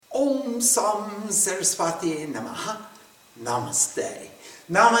Sam Saraswati Namaha. Namaste.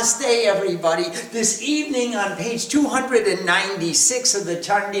 Namaste, everybody. This evening on page 296 of the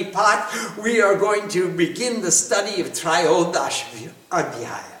Chandi Path, we are going to begin the study of Trayodash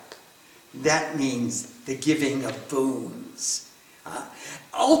Adhyaya. That means the giving of boons.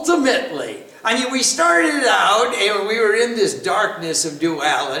 Ultimately, we started out and we were in this darkness of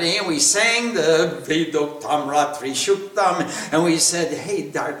duality and we sang the Vedoktam Ratri Shuktam and we said,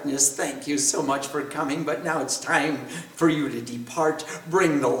 hey darkness, thank you so much for coming, but now it's time for you to depart.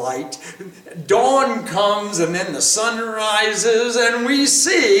 Bring the light. Dawn comes and then the sun rises and we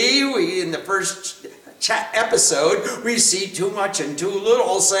see, in the first episode, we see too much and too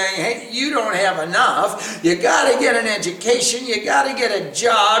little, saying, hey, you don't have enough. You got to get an education. You got to get a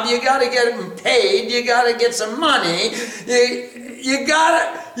job. You got to get them paid. You got to get some money. You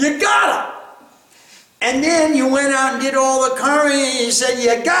got to. And then you went out and did all the karma and you said,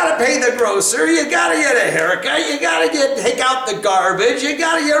 you got to pay the grocer. You got to get a haircut. You got to take out the garbage. You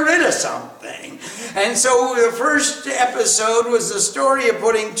got to get rid of something. And so the first episode was the story of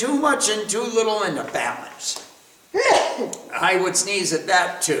putting too much and too little into balance. I would sneeze at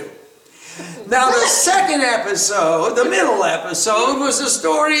that too. Now the second episode, the middle episode, was the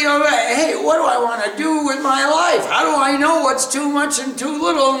story of, hey, what do I want to do with my life? How do I know what's too much and too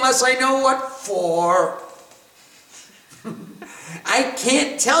little unless I know what for? I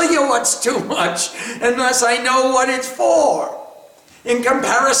can't tell you what's too much unless I know what it's for. In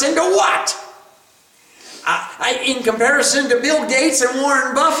comparison to what? In comparison to Bill Gates and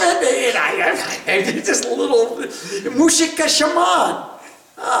Warren Buffett, it's just a little mushika shaman.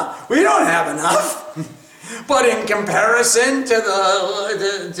 We don't have enough. But in comparison to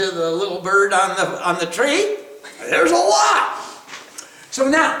the little bird on the tree, there's a lot. So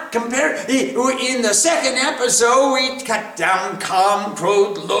now, in the second episode, we cut down Kam,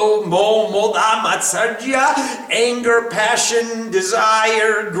 Krodh, Lobh, Moh, Moda, Matsarya, anger, passion,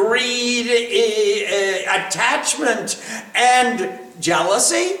 desire, greed, attachment, and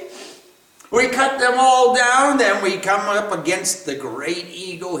jealousy. We cut them all down, then we come up against the great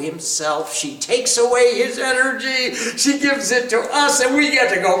ego himself. She takes away his energy, she gives it to us, and we get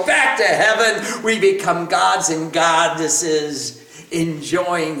to go back to heaven. We become gods and goddesses,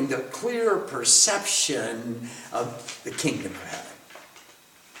 enjoying the clear perception of the kingdom of heaven.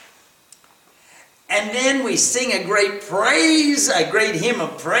 And then we sing a great praise, a great hymn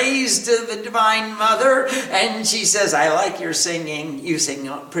of praise to the Divine Mother, and she says, I like your singing, you sing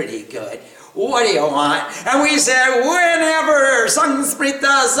pretty good. What do you want? And we said, whenever,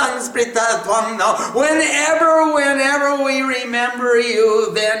 Sansprita, Twamno, whenever we remember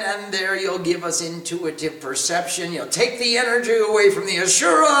you, then and there you'll give us intuitive perception. You'll take the energy away from the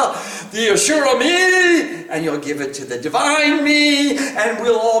Ashura me, and you'll give it to the Divine me, and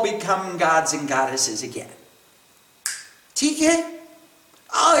we'll all become gods and goddesses again. TK?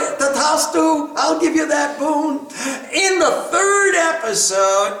 Tatastu, I'll give you that boon. In the third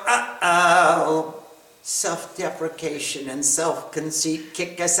episode, self-deprecation and self-conceit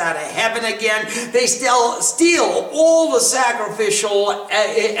kick us out of heaven again. They still steal all the sacrificial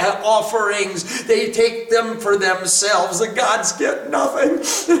offerings. They take them for themselves. The gods get nothing.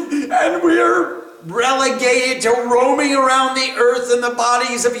 And we're relegated to roaming around the earth in the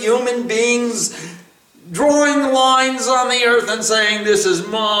bodies of human beings, drawing lines on the earth and saying, this is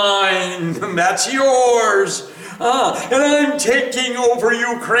mine, and that's yours. And I'm taking over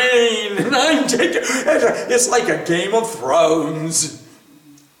Ukraine, and it's like a Game of Thrones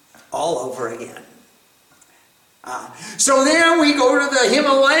all over again. So then we go to the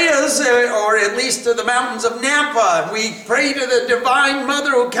Himalayas, or at least to the mountains of Napa, and we pray to the Divine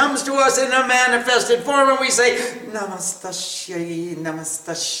Mother who comes to us in a manifested form, and we say, Namastashi,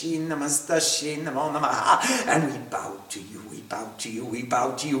 Namastashi, Namastashi, Namo Namaha, and we bow to you, we bow to you, we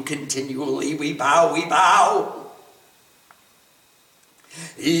bow to you continually, we bow, we bow.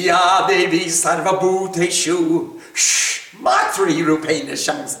 Ya Devi Sarvabhuteshu, Matri Rupena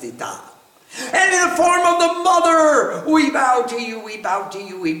Shamstita. And in the form of the Mother, we bow to you, we bow to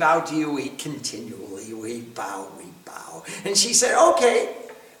you, we bow to you, we continually, we bow, we bow. And she said, okay,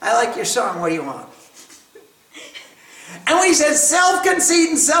 I like your song, what do you want? And we said,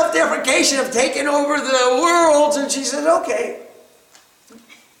 self-conceit and self-deprecation have taken over the world. And she said, okay,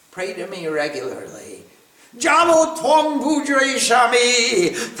 pray to me regularly. Jabo twang pujre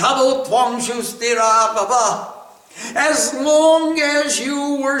shami, tabo twang shustira baba. As long as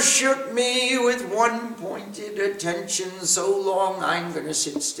you worship me with one pointed attention, so long I'm going to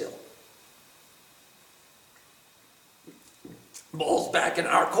sit still. Ball's back in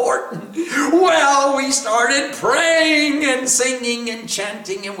our court. Well, we started praying and singing and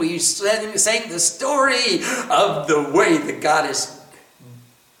chanting, and we sang the story of the way the goddess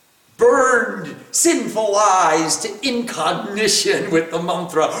burned sinful eyes to incognition with the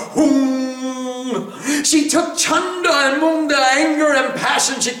mantra Hum. She took Chanda and Munda, anger and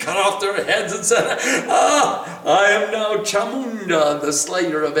passion. She cut off their heads and said, I am now Chamunda, the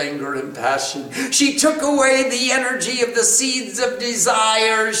slayer of anger and passion. She took away the energy of the seeds of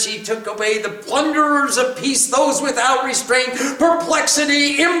desire. She took away the plunderers of peace, those without restraint,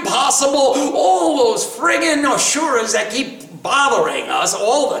 perplexity, impossible, all those friggin' Ashuras that keep bothering us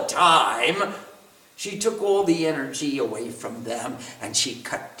all the time. She took all the energy away from them, and she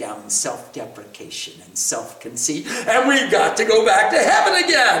cut down self-deprecation and self-conceit, and we got to go back to heaven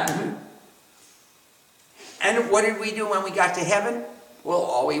again. And what did we do when we got to heaven? Well,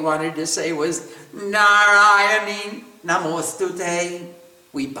 all we wanted to say was, Narayani Namostute.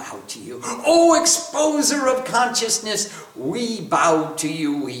 We bow to you. Oh, exposer of consciousness, we bow to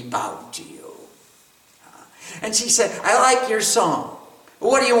you, we bow to you. And she said, I like your song.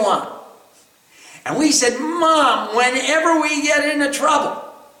 What do you want? And we said, Mom, whenever we get into trouble,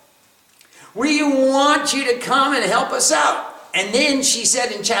 we want you to come and help us out. And then she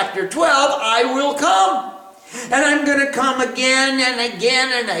said in chapter 12, I will come. And I'm going to come again and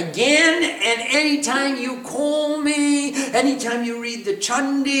again and again. And anytime you call me, anytime you read the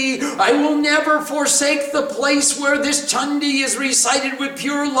Chandi, I will never forsake the place where this Chandi is recited with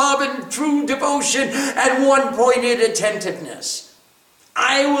pure love and true devotion and one-pointed attentiveness.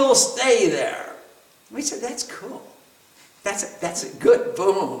 I will stay there. We said, that's cool. That's a good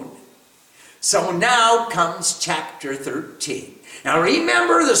boon. So now comes chapter 13. Now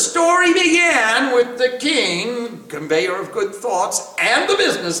remember, the story began with the king, conveyor of good thoughts, and the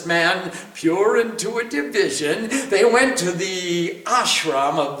businessman, pure intuitive vision. They went to the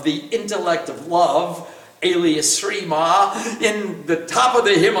ashram of the intellect of love, alias Srima, in the top of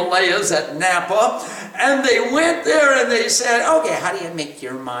the Himalayas at Napa. And they went there and they said, okay, how do you make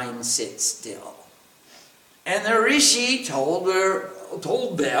your mind sit still? And the Rishi told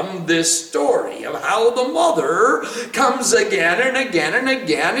them this story of how the mother comes again and again and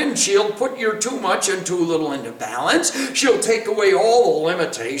again, and she'll put your too much and too little into balance. She'll take away all the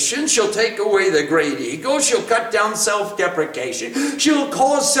limitations. She'll take away the great ego. She'll cut down self-deprecation. She'll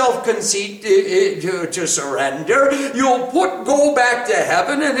cause self-conceit to surrender. You'll go back to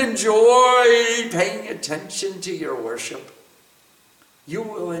heaven and enjoy paying attention to your worship. You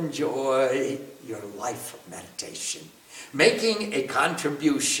will enjoy your life of meditation, making a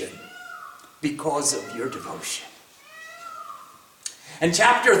contribution because of your devotion. And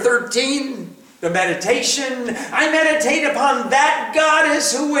chapter 13, the meditation, I meditate upon that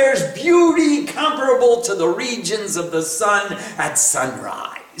goddess who wears beauty comparable to the regions of the sun at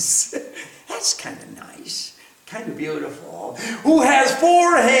sunrise. That's kind of nice, kind of beautiful. Who has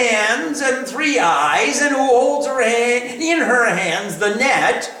 4 hands and 3 eyes, and who holds in her hands the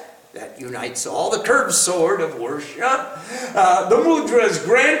net that unites all, the curved sword of worship, the mudras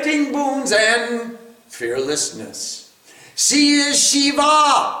granting boons and fearlessness. She is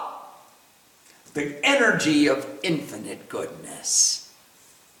Shiva, the energy of infinite goodness.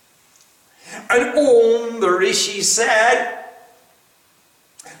 And Om, the Rishi said,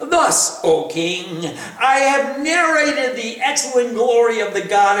 thus, O king, I have narrated the excellent glory of the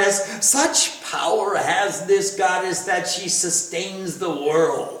goddess. Such power has this goddess that she sustains the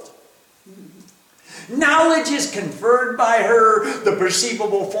world. Knowledge is conferred by her, the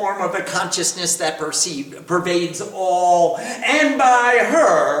perceivable form of a consciousness that pervades all. And by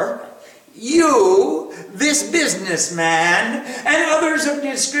her, you, this businessman, and others of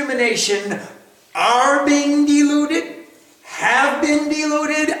discrimination are being deluded, have been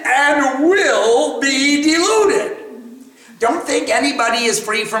deluded, and will be deluded. Don't think anybody is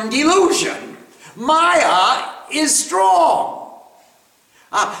free from delusion. Maya is strong.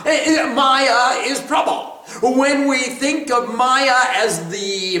 Maya is Prabha. When we think of Maya as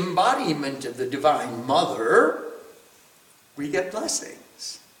the embodiment of the Divine Mother, we get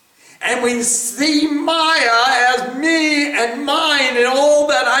blessings. And we see Maya as me and mine and all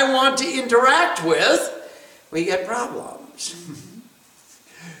that I want to interact with, we get problems.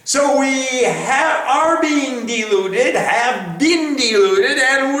 So we are being deluded, have been deluded,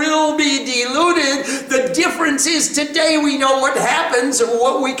 and will be deluded. The difference is today we know what happens or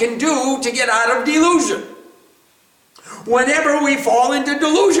what we can do to get out of delusion. Whenever we fall into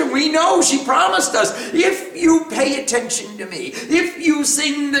delusion, we know she promised us, if you pay attention to me, if you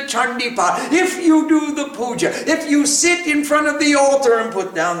sing the Chandipat, if you do the puja, if you sit in front of the altar and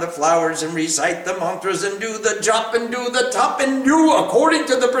put down the flowers and recite the mantras and do the jap and do the tap and do according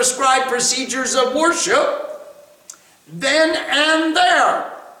to the prescribed procedures of worship, then and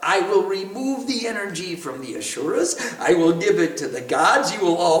there, I will remove the energy from the Asuras. I will give it to the gods. You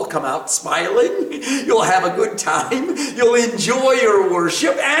will all come out smiling. You'll have a good time. You'll enjoy your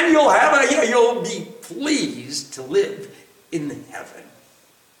worship, and you'll be pleased to live in heaven.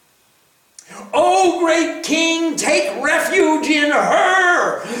 O great King, take refuge in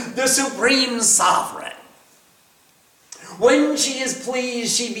her, the supreme sovereign. When she is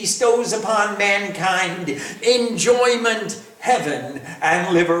pleased, she bestows upon mankind enjoyment, heaven,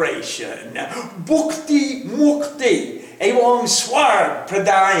 and liberation. Bhukti mukti evam swarg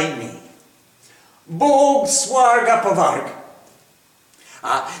pradaini. Bhog swarga pavarg.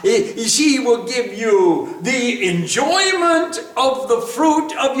 She will give you the enjoyment of the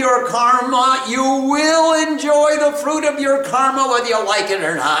fruit of your karma. You will enjoy the fruit of your karma whether you like it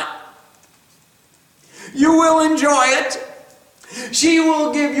or not. You will enjoy it. She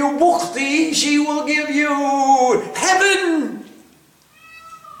will give you bhukti, she will give you heaven,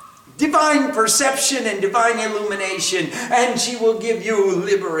 divine perception and divine illumination, and she will give you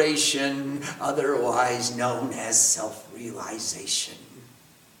liberation, otherwise known as self-realization.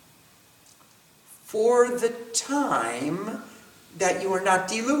 For the time that you are not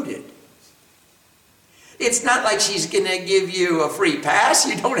deluded. It's not like she's going to give you a free pass.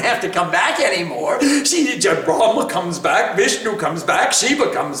 You don't have to come back anymore. Brahma comes back, Vishnu comes back,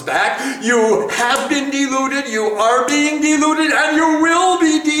 Shiva comes back. You have been deluded, you are being deluded, and you will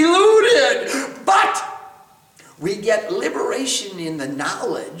be deluded. But we get liberation in the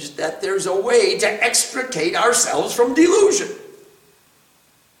knowledge that there's a way to extricate ourselves from delusion.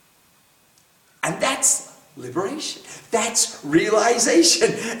 And that's liberation. That's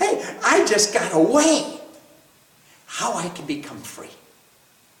realization. Hey, I just got a way how I can become free.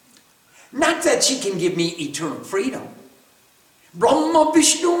 Not that she can give me eternal freedom. Brahma,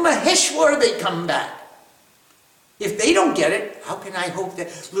 Vishnu, Maheshwar, they come back. If they don't get it, how can I hope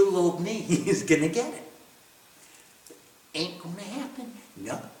that little old me is going to get it? Ain't going to happen.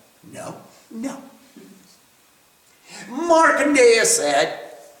 No, no, no. Markandeya said,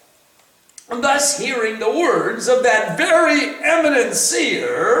 thus hearing the words of that very eminent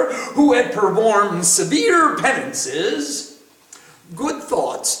seer who had performed severe penances, Good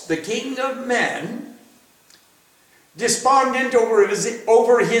Thoughts, the king of men, despondent over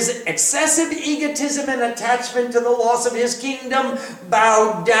his excessive egotism and attachment to the loss of his kingdom,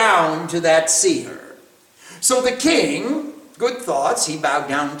 bowed down to that seer. So the king, Good Thoughts, he bowed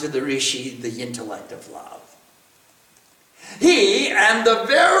down to the rishi, the intellect of love. He and the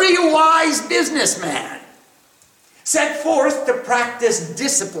very wise businessman set forth to practice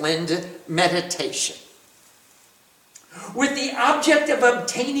disciplined meditation with the object of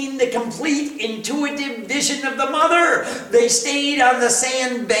obtaining the complete intuitive vision of the mother. They stayed on the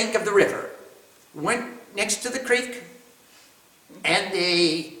sand bank of the river, went next to the creek, and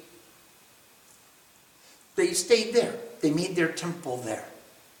they stayed there. They made their temple there.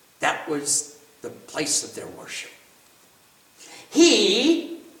 That was the place of their worship.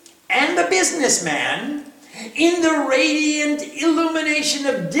 He and the businessman, in the radiant illumination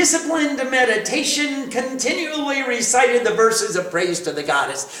of disciplined meditation, continually recited the verses of praise to the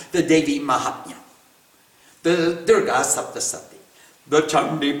goddess, the Devi Mahatmya, the Durga Saptasati, the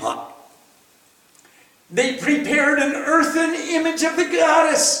Chandipat. They prepared an earthen image of the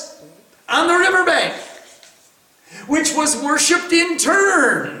goddess on the riverbank, which was worshipped in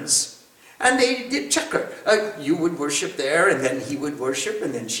turns. And they did chakra. You would worship there, and then he would worship,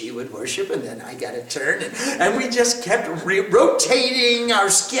 and then she would worship, and then I got a turn. And we just kept rotating our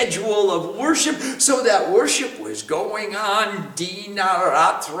schedule of worship so that worship was going on.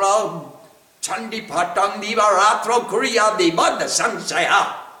 Dinaratra Chandipatang Divaratra Kuriya Dibanda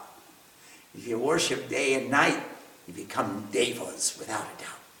Samsaya. If you worship day and night, you become devas without a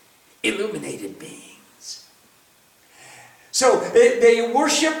doubt. Illuminated beings. So they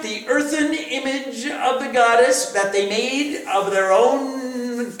worship the earthen image of the goddess that they made of their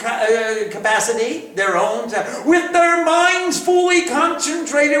own capacity, their own, with their minds fully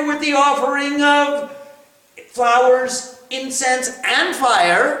concentrated with the offering of flowers, incense, and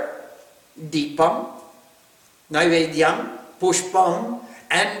fire, deepam, naivedyam, pushpam,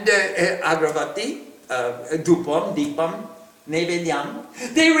 and agravati, dupam, deepam, Nevedyam.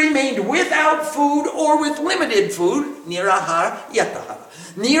 They remained without food or with limited food. Nirahar yatahara.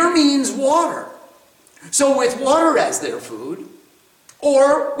 Nir means water. So with water as their food,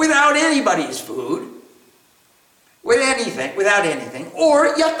 or without anybody's food, without anything,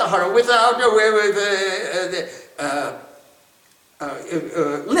 or yattahara, without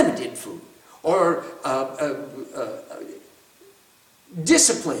limited food, or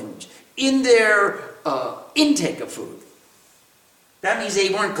disciplined in their intake of food. That means they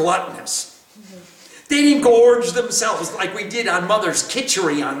weren't gluttonous. They didn't gorge themselves like we did on Mother's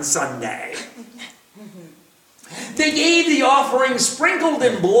Kitchery on Sunday. They gave the offering sprinkled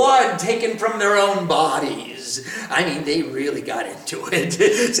in blood taken from their own bodies. I mean, they really got into it.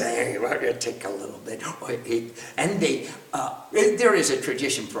 Say, hey, we're going to take a little bit. And there is a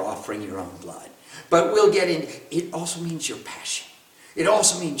tradition for offering your own blood. But we'll get in. It also means your passion. It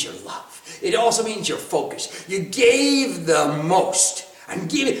also means your love. It also means your focus. You gave the most. I'm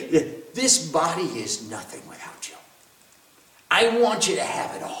giving. This body is nothing without you. I want you to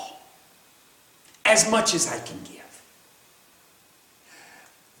have it all. As much as I can give.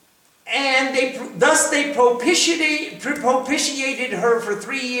 And thus they propitiated her for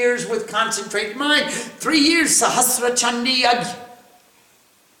 3 years with concentrated mind. 3 years, Sahasra Chandi Yajna.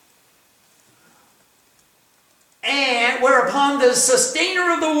 And whereupon the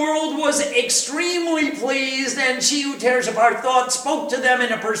sustainer of the world was extremely pleased, and she who tears apart thought spoke to them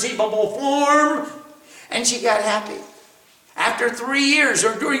in a perceivable form, and she got happy. After 3 years,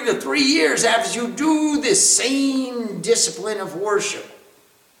 or during the 3 years, after you do this same discipline of worship,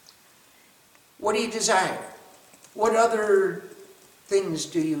 what do you desire? What other things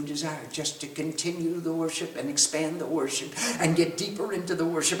do you desire? Just to continue the worship and expand the worship and get deeper into the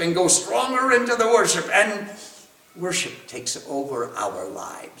worship and go stronger into the worship, and worship takes over our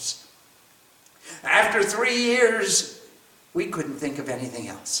lives. After 3 years, we couldn't think of anything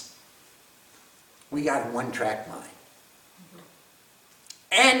else. We got a one-track mind.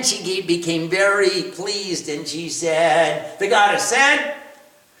 And she became very pleased, and she said, the goddess said,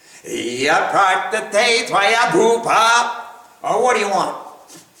 Yapraktate Tvaya Bhupa. Or what do you want?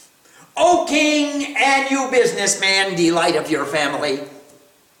 O king and you businessman, delight of your family,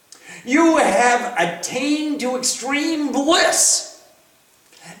 you have attained to extreme bliss,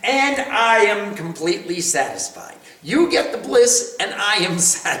 and I am completely satisfied. You get the bliss, and I am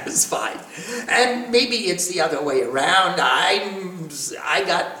satisfied. And maybe it's the other way around. I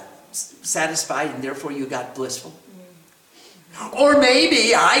got satisfied, and therefore you got blissful. Or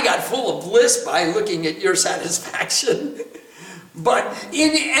maybe I got full of bliss by looking at your satisfaction. But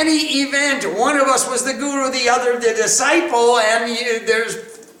in any event, one of us was the guru, the other the disciple, and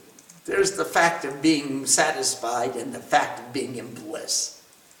there's the fact of being satisfied and the fact of being in bliss.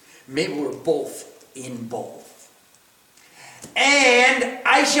 Maybe we're both in both. And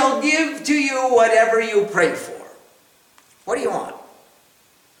I shall give to you whatever you pray for. What do you want?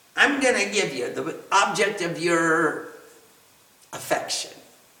 I'm going to give you the object of your affection.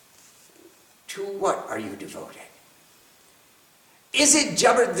 To what are you devoted? Is it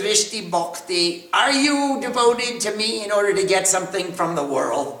Jabardrishti Bhakti? Are you devoted to me in order to get something from the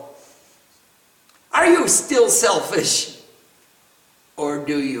world? Are you still selfish? Or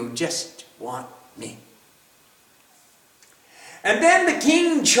do you just want me? And then the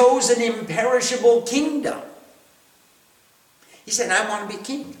king chose an imperishable kingdom. He said, I want to be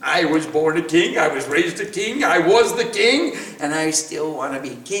king. I was born a king. I was raised a king. I was the king. And I still want to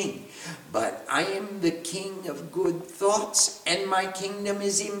be king. But I am the king of good thoughts, and my kingdom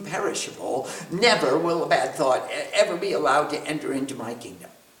is imperishable. Never will a bad thought ever be allowed to enter into my kingdom,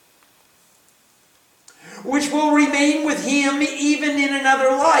 which will remain with him even in another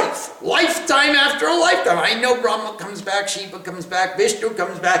life. Lifetime after a lifetime. I know Brahma comes back, Shiva comes back, Vishnu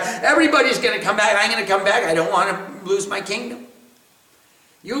comes back. Everybody's going to come back. I'm going to come back. I don't want to lose my kingdom.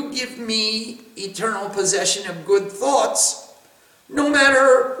 You give me eternal possession of good thoughts, no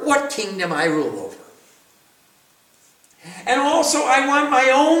matter what kingdom I rule over. And also, I want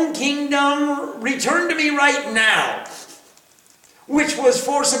my own kingdom returned to me right now, which was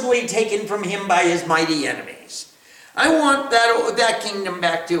forcibly taken from him by his mighty enemies. I want that kingdom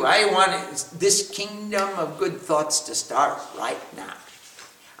back too. I want this kingdom of good thoughts to start right now.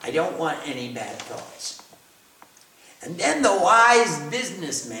 I don't want any bad thoughts. And then the wise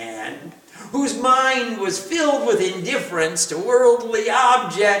businessman, whose mind was filled with indifference to worldly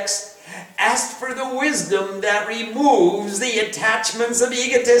objects, asked for the wisdom that removes the attachments of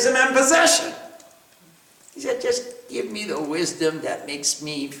egotism and possession. He said, just give me the wisdom that makes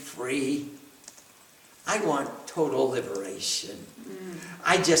me free. I want total liberation.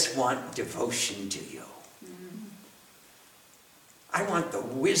 I just want devotion to you. I want the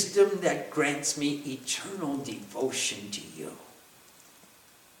wisdom that grants me eternal devotion to you.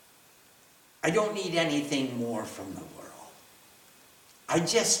 I don't need anything more from the world. I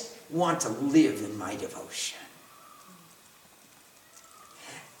just want to live in my devotion.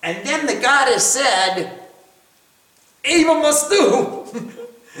 And then the goddess said, Eva must do.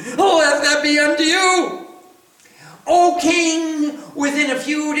 Let that be unto you. O king, within a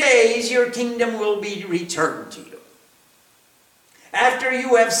few days your kingdom will be returned to you. After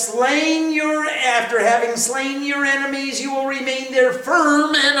having slain your enemies, you will remain there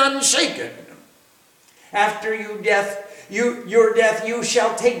firm and unshaken. After your death, you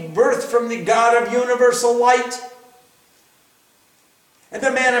shall take birth from the God of universal light. And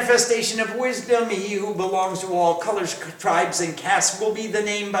the manifestation of wisdom, he who belongs to all colors, tribes, and castes, will be the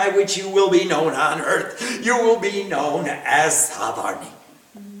name by which you will be known on earth. You will be known as Savarni.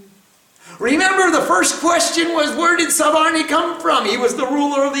 Remember, the first question was, where did Savarni come from? He was the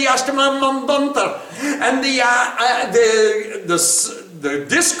ruler of the Ashtama Manvantara. And the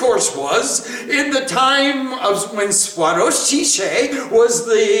discourse was in the time of when Swaroshtishe was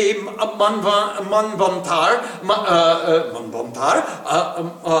the Manavatar.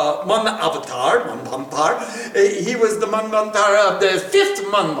 He was the Manvantara of the fifth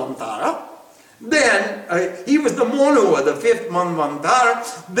Manvantara. Then he was the Monu of the fifth Manvantara.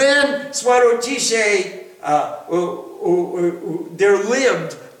 Then Swaroshtishe, there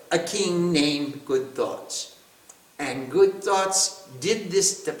lived a king named Good Thoughts. And Good Thoughts did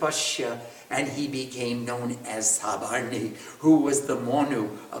this tapasya, and he became known as Savarni, who was the Monu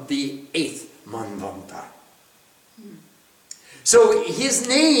of the 8th Manvantara. So his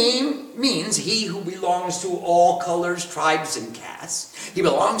name means he who belongs to all colors, tribes, and castes. He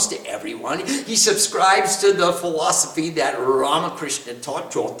belongs to everyone. He subscribes to the philosophy that Ramakrishna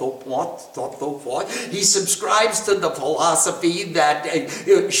taught. He subscribes to the philosophy that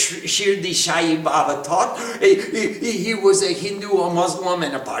Shirdi Sai Baba taught. He was a Hindu, a Muslim,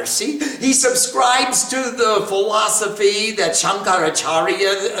 and a Parsi. He subscribes to the philosophy that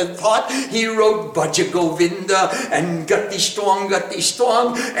Shankaracharya taught. He wrote Bhaja Govinda and Gati Strong,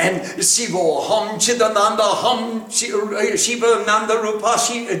 and Sivo Hum Chidananda Hum Shivananda Rupa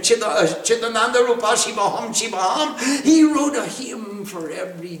Chidananda Rupa Shiva Hum Shiva Hum. He wrote a hymn for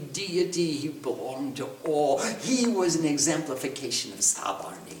every deity. He belonged to all. He was an exemplification of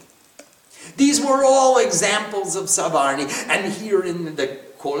Savarni. These were all examples of Savarni. And here in the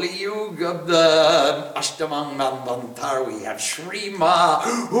Kali Yuga of the Ashtamang Manvantara, we have Sri Ma,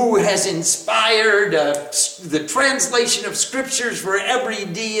 who has inspired the translation of scriptures for every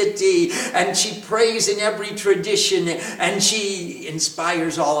deity, and she prays in every tradition, and she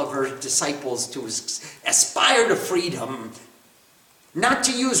inspires all of her disciples to aspire to freedom. Not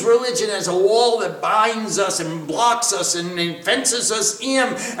to use religion as a wall that binds us and blocks us and fences us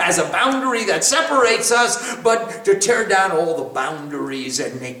in as a boundary that separates us, but to tear down all the boundaries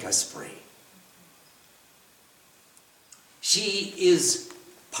and make us free. She is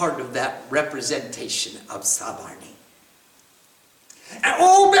part of that representation of Savarni. And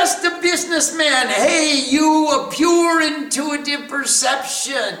oh, best of businessmen, hey, you a pure intuitive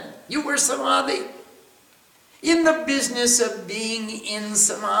perception. You were Samadhi. In the business of being in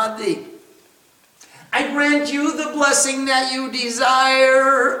Samadhi. I grant you the blessing that you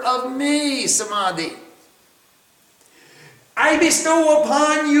desire of me, Samadhi. I bestow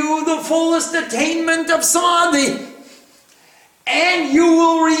upon you the fullest attainment of Samadhi. And you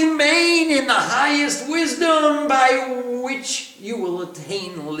will remain in the highest wisdom by which you will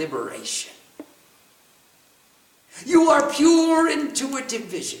attain liberation. You are pure intuitive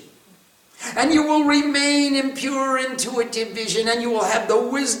vision. And you will remain in pure intuitive vision, and you will have the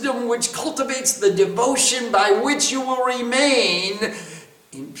wisdom which cultivates the devotion by which you will remain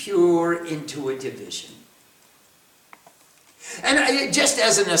in pure intuitive vision. And just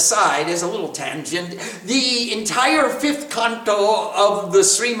as an aside, as a little tangent, the entire 5th canto of the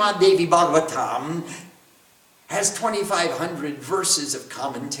Srimad Devi Bhagavatam has 2,500 verses of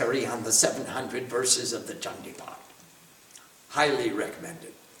commentary on the 700 verses of the Chandipat. Highly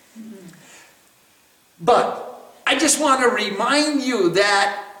recommended. Mm-hmm. But I just want to remind you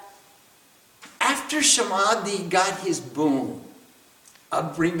that after Samadhi got his boon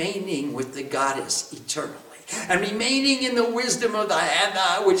of remaining with the goddess eternally and remaining in the wisdom of the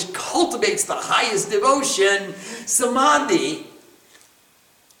Hana, which cultivates the highest devotion, Samadhi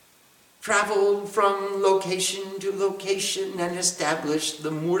traveled from location to location and established the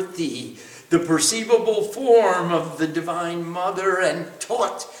Murti, the perceivable form of the Divine Mother, and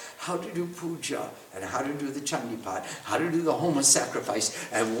taught how to do puja, and how to do the Chandipat, how to do the Homa sacrifice,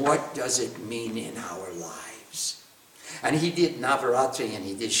 and what does it mean in our lives. And he did Navaratri, and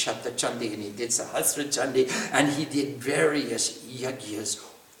he did Shata Chandi, and he did Sahasra Chandi, and he did various yagyas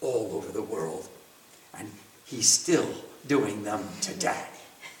all over the world. And he's still doing them today.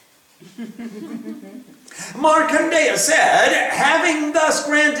 Markandeya said, having thus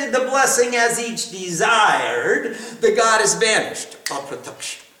granted the blessing as each desired, the goddess vanished.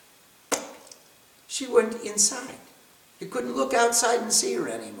 Aprataksh. She went inside. You couldn't look outside and see her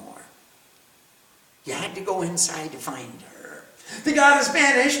anymore. You had to go inside to find her. The goddess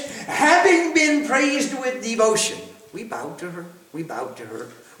vanished, having been praised with devotion. We bowed to her. We bowed to her.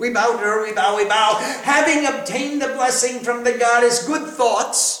 We bow to her, we bow, we bow. Having obtained the blessing from the goddess, good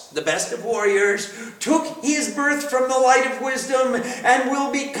thoughts, the best of warriors, took his birth from the light of wisdom and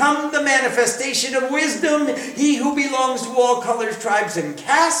will become the manifestation of wisdom, he who belongs to all colors, tribes, and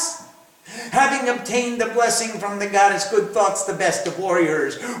castes. Having obtained the blessing from the goddess, good thoughts, the best of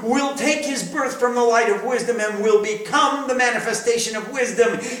warriors, will take his birth from the light of wisdom and will become the manifestation of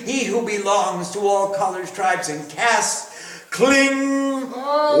wisdom, he who belongs to all colors, tribes, and castes. Cling.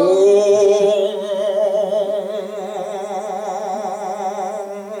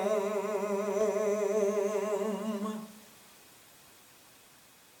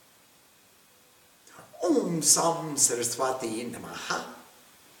 Om Sam Saraswati Namaha.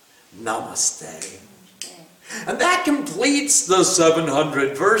 Namaste. And that completes the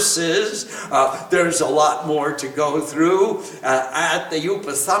 700 verses. There's a lot more to go through at the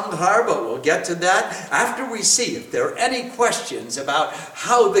Upasamhar, but we'll get to that after we see if there are any questions about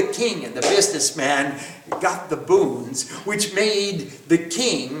how the king and the businessman got the boons, which made the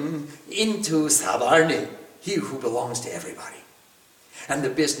king into Savarni, he who belongs to everybody, and the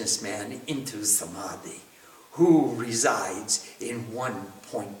businessman into Samadhi, who resides in one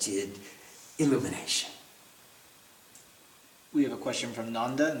pointed illumination. We have a question from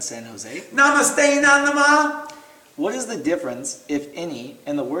Nanda in San Jose. Namaste, Nandama. What is the difference, if any,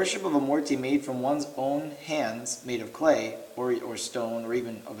 in the worship of a murti made from one's own hands, made of clay, or stone, or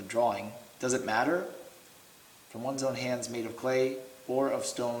even of a drawing? Does it matter? From one's own hands made of clay, or of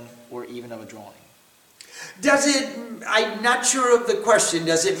stone, or even of a drawing? Does it, I'm not sure of the question,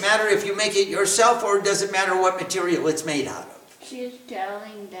 does it matter if you make it yourself, or does it matter what material it's made out of? She is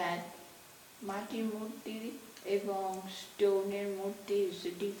telling that Mati Murti এবং স্টোনের মূর্তি is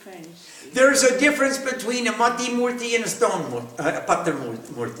the difference. There's a difference between a mati murti and a stone pattar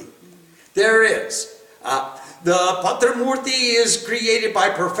murti. There is. The pattar murti is created by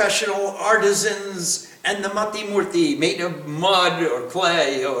professional artisans, and the mati murti, made of mud or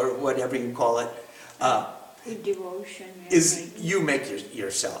clay or whatever you call it, With devotion. is you make it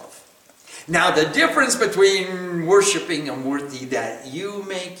yourself. Now, the difference between worshipping a murti that you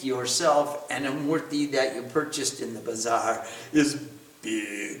make yourself and a murti that you purchased in the bazaar is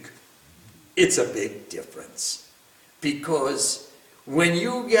big. It's a big difference. Because when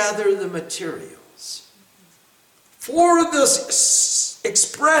you gather the materials for this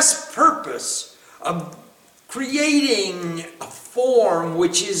express purpose of creating a form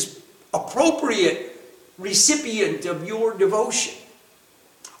which is appropriate recipient of your devotion,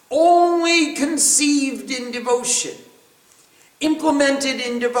 only conceived in devotion, implemented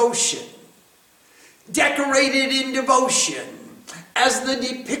in devotion, decorated in devotion, as the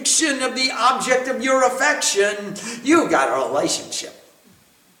depiction of the object of your affection, you got a relationship.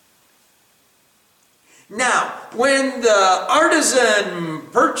 Now, when the artisan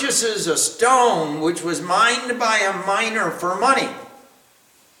purchases a stone which was mined by a miner for money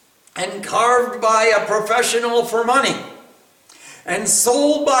and carved by a professional for money, and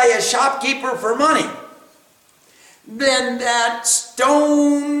sold by a shopkeeper for money, then that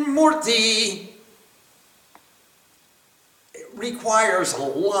stone murti requires a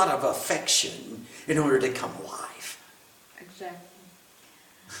lot of affection in order to come alive. Exactly.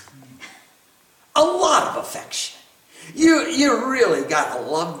 A lot of affection. You really gotta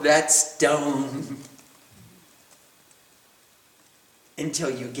love that stone until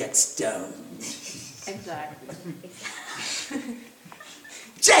you get stoned. Exactly.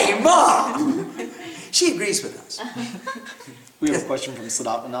 Jay Mom! She agrees with us. We have a question from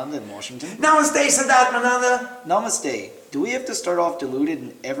Sadatmananda in Washington. Namaste, Sadatmananda. Namaste. Do we have to start off deluded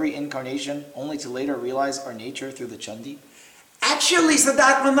in every incarnation, only to later realize our nature through the Chandi? Actually,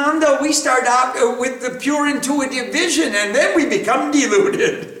 Sadatmananda, we start out with the pure intuitive vision, and then we become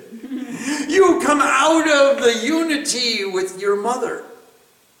deluded. You come out of the unity with your mother,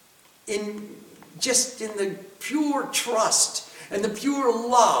 just in the pure trust, and the pure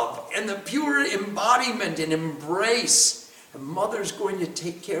love, and the pure embodiment and embrace. And Mother's going to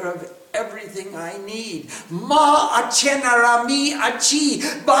take care of everything I need. Ma achenarami achi,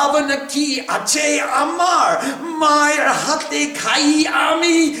 bavanaki ache amar, ma hate kai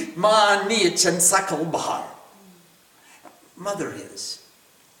ami, ma nichen sakal bahar. Mother is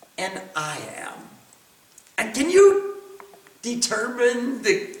and I am. And can you determine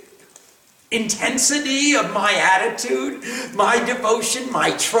the intensity of my attitude, my devotion,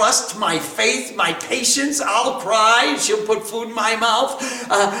 my trust, my faith, my patience? I'll cry, she'll put food in my mouth.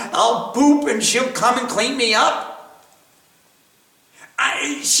 I'll poop and she'll come and clean me up.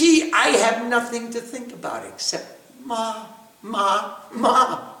 I have nothing to think about except Ma, Ma,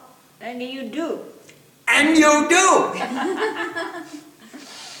 Ma. And you do. And you do.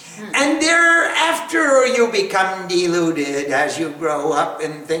 And thereafter you become deluded as you grow up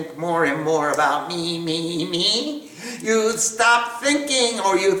and think more and more about me, me, me. You stop thinking,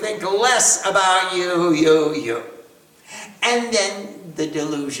 or you think less about you, you, you. And then the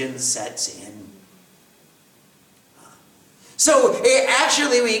delusion sets in. So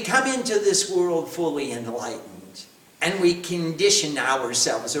actually we come into this world fully enlightened, and we condition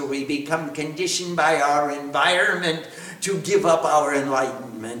ourselves, or we become conditioned by our environment to give up our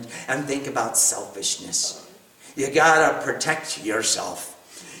enlightenment and think about selfishness. You gotta protect yourself.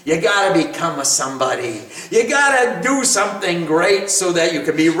 You gotta become a somebody. You gotta do something great so that you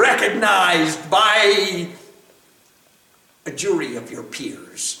can be recognized by a jury of your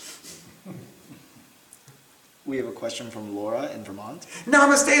peers. We have a question from Laura in Vermont.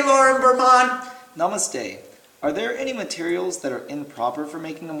 Namaste, Laura in Vermont. Namaste. Are there any materials that are improper for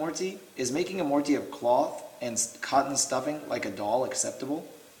making a murti? Is making a murti of cloth and cotton stuffing like a doll acceptable?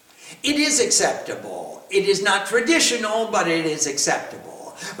 It is acceptable. It is not traditional, but it is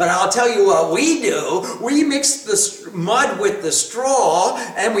acceptable. But I'll tell you what we do. We mix the mud with the straw,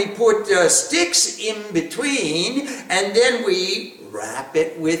 and we put sticks in between, and then we wrap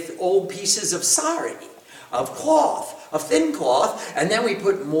it with old pieces of sari, of cloth, of thin cloth, and then we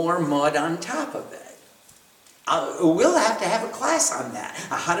put more mud on top of it. We'll have to have a class on that,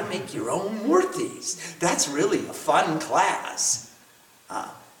 how to make your own murtis. That's really a fun class.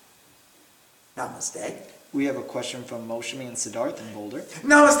 Namaste. We have a question from Moshami and Siddharth in Boulder.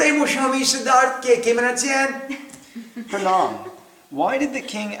 Namaste, Moshami, Siddharth, Kemanatian. Pranam. Why did the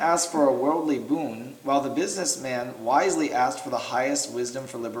king ask for a worldly boon while the businessman wisely asked for the highest wisdom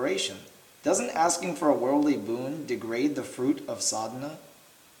for liberation? Doesn't asking for a worldly boon degrade the fruit of sadhana?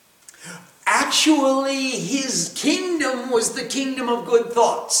 Actually, his kingdom was the kingdom of good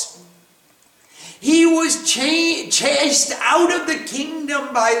thoughts. He was chased out of the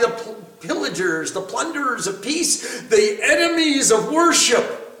kingdom by the pillagers, the plunderers of peace, the enemies of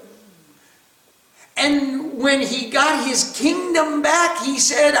worship. And when he got his kingdom back, he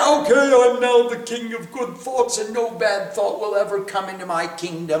said, okay, I'm now the king of good thoughts, and no bad thought will ever come into my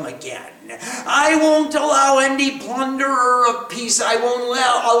kingdom again. I won't allow any plunderer of peace. I won't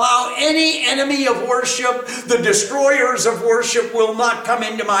allow any enemy of worship. The destroyers of worship will not come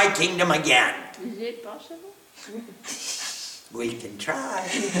into my kingdom again. Is it possible? We can try.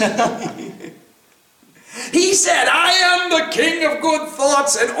 He said, I am the king of good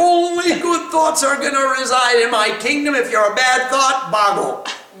thoughts, and only good thoughts are going to reside in my kingdom. If you're a bad thought, boggle.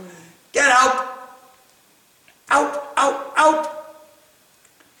 Get out. Out, out, out.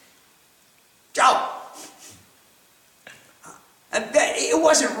 Out. And it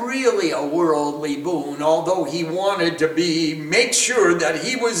wasn't really a worldly boon, although he wanted to make sure that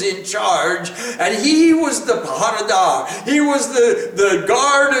he was in charge, and he was the paradar. He was the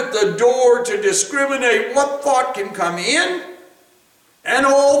guard at the door to discriminate what thought can come in and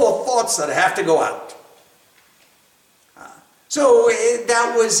all the thoughts that have to go out. So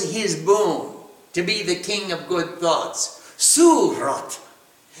that was his boon, to be the king of good thoughts. Surat.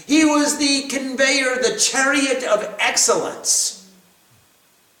 He was the conveyor, the chariot of excellence.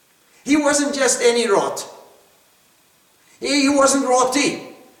 He wasn't just any rot. He wasn't roti.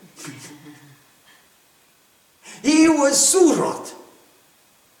 He was Surat,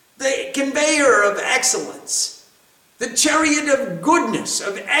 the conveyor of excellence, the chariot of goodness,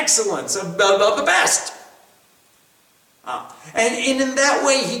 of excellence, of the best. And in that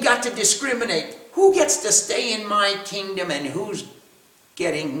way, he got to discriminate who gets to stay in my kingdom and who's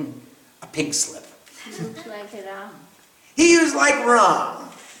getting a pink slip. Looks like Ram. He was like Ram,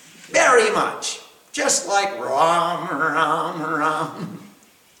 very much, just like Ram, Ram, Ram.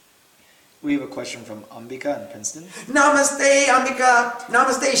 We have a question from Ambika in Princeton. Namaste, Ambika.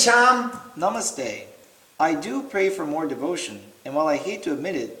 Namaste, Sham. Namaste. I do pray for more devotion, and while I hate to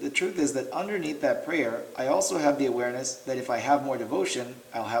admit it, the truth is that underneath that prayer, I also have the awareness that if I have more devotion,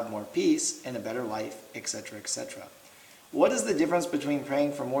 I'll have more peace and a better life, etc., etc. What is the difference between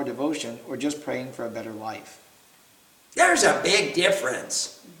praying for more devotion or just praying for a better life? There's a big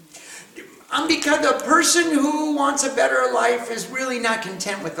difference. Because the person who wants a better life is really not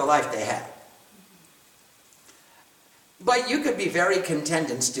content with the life they have. But you could be very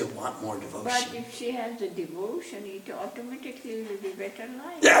content and still want more But devotion. if she has the devotion, it automatically will be better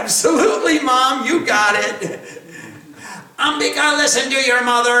life. Absolutely, Mom, you got it. Ambika, listen to your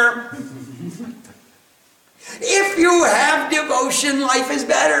mother. If you have devotion, life is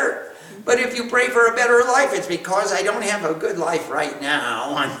better. But if you pray for a better life, it's because I don't have a good life right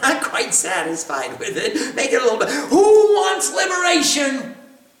now. I'm not quite satisfied with it. Make it a little bit. Who wants liberation?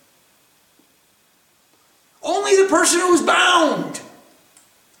 Only the person who's bound.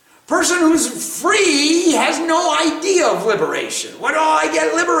 Person who's free has no idea of liberation. What do I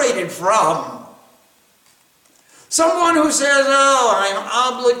get liberated from? Someone who says, oh, I'm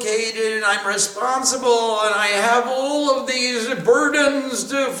obligated and I'm responsible and I have all of these burdens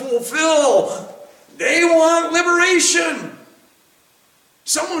to fulfill. They want liberation.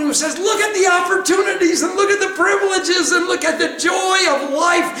 Someone who says, look at the opportunities and look at the privileges and look at the joy of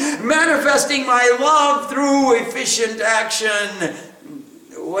life, manifesting my love through efficient action.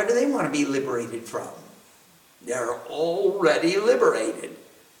 What do they want to be liberated from? They're already liberated.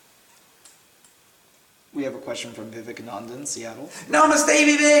 We have a question from Vivekananda in Seattle. Namaste,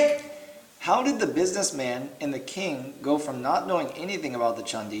 Vivek. How did the businessman and the king go from not knowing anything about the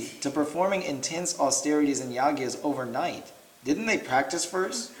Chandi to performing intense austerities and yagyas overnight? Didn't they practice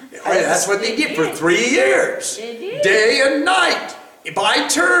first? That's what they did for 3 years. They did. Day and night. By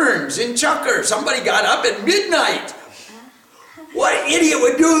turns in Chakkar. Somebody got up at midnight. What idiot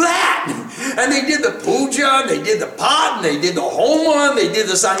would do that? And they did the puja, and they did the pat, and they did the homa, and they did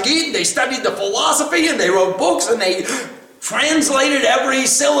the sangeet, and they studied the philosophy, and they wrote books, and they translated every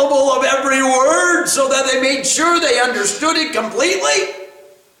syllable of every word so that they made sure they understood it completely.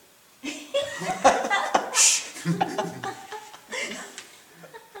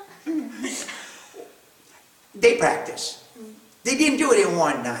 They practice. They didn't do it in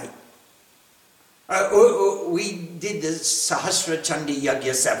one night. We did the Sahasra Chandi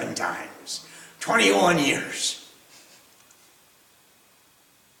Yagya 7 times. 21 years.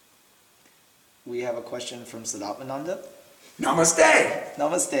 We have a question from Siddharthananda. Namaste.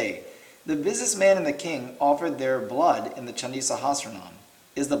 Namaste. The businessman and the king offered their blood in the Chandi Sahasranam.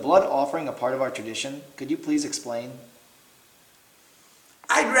 Is the blood offering a part of our tradition? Could you please explain?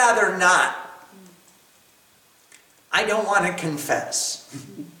 I'd rather not. I don't want to confess.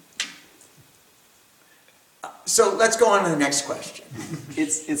 So let's go on to the next question.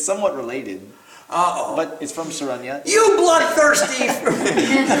 It's somewhat related, Uh-oh. but it's from Sharanya. You bloodthirsty...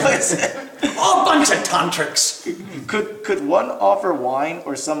 All bunch of tantrics. Could one offer wine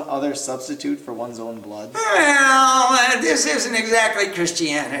or some other substitute for one's own blood? Well, this isn't exactly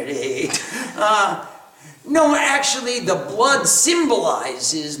Christianity. No, actually, the blood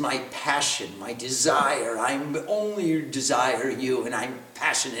symbolizes my passion, my desire. I only desire you, and I'm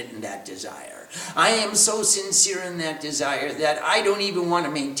passionate in that desire. I am so sincere in that desire that I don't even want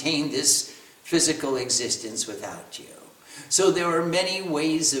to maintain this physical existence without you. So there are many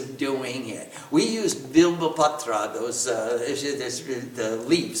ways of doing it. We use bilbapatra, the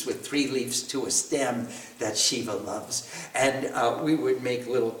leaves with 3 leaves to a stem that Shiva loves. And we would make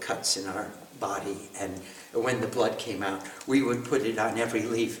little cuts in our body, and when the blood came out, we would put it on every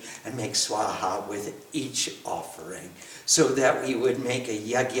leaf and make swaha with each offering, so that we would make a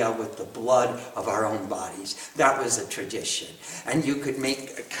yagya with the blood of our own bodies. That was a tradition. And you could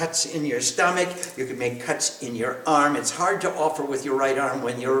make cuts in your stomach, you could make cuts in your arm. It's hard to offer with your right arm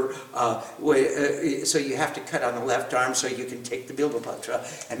when you're, so you have to cut on the left arm so you can take the bilbapatra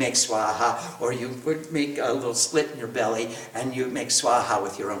and make swaha, or you would make a little slit in your belly and you make swaha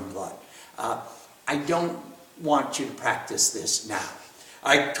with your own blood. I don't want you to practice this now.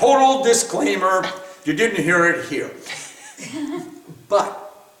 A total disclaimer, you didn't hear it here.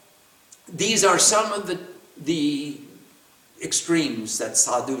 But these are some of the extremes that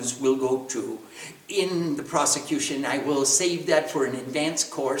sadhus will go to in the prosecution. I will save that for an advanced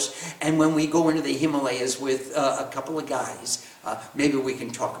course, and when we go into the Himalayas with a couple of guys, maybe we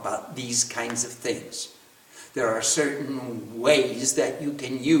can talk about these kinds of things. There are certain ways that you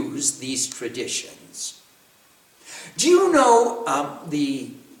can use these traditions. Do you know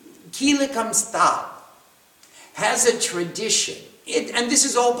the Kilikam Stha has a tradition, and this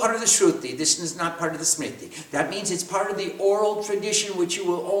is all part of the Shruti, this is not part of the Smriti. That means it's part of the oral tradition which you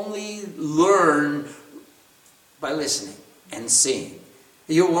will only learn by listening and seeing.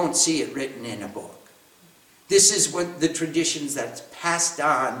 You won't see it written in a book. This is what the traditions that's passed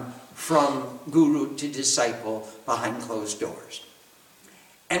on from guru to disciple behind closed doors.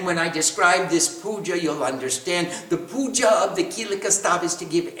 And when I describe this puja, you'll understand the puja of the Kilika Stha is to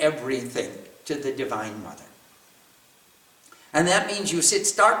give everything to the Divine Mother. And that means you sit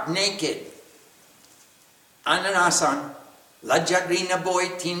stark naked Ananasan, lajagrina boy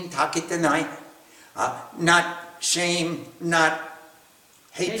tin takitanai. Not shame, not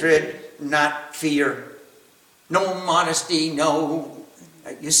hatred, not fear. No modesty, no.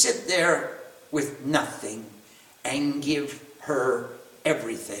 You sit there with nothing and give her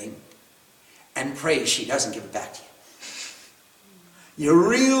everything and pray she doesn't give it back to you. You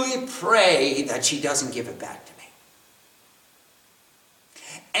really pray that she doesn't give it back to me.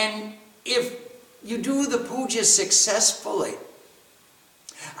 And if you do the puja successfully,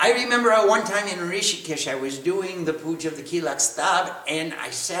 I remember one time in Rishikesh, I was doing the puja of the Kilak Stab, and I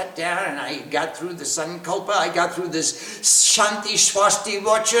sat down and I got through the Sankalpa, I got through this Shanti Swasti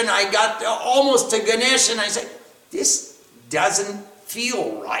Vachan, I got almost to Ganesh, and I said, this doesn't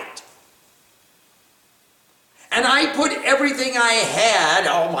feel right. And I put everything I had,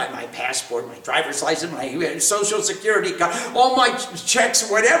 all my passport, my driver's license, my social security card, all my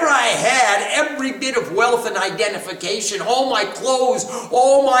checks, whatever I had, every bit of wealth and identification, all my clothes,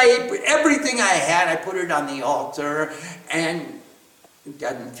 everything I had, I put it on the altar, and it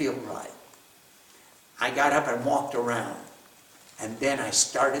doesn't feel right. I got up and walked around, and then I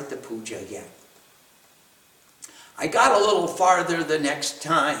started the puja again. I got a little farther the next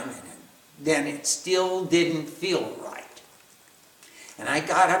time, and then it still didn't feel right. And I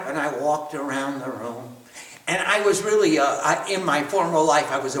got up and I walked around the room. And I was really, in my former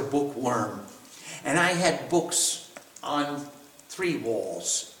life, I was a bookworm. And I had books on 3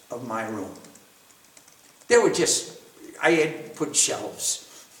 walls of my room. I had put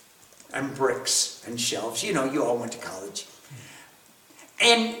shelves and bricks and shelves. You know, you all went to college.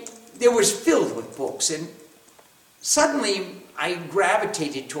 And it was filled with books. And suddenly, I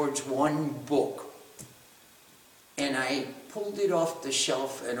gravitated towards one book, and I pulled it off the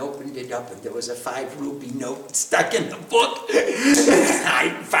shelf and opened it up, and there was a 5 rupee note stuck in the book.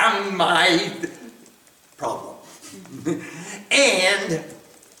 I found my problem. And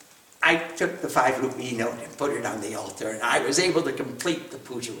I took the 5 rupee note and put it on the altar, and I was able to complete the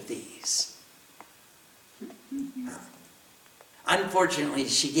puja with ease. Unfortunately,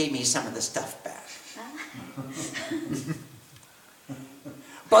 she gave me some of the stuff back.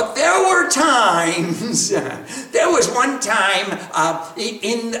 But there were times, there was one time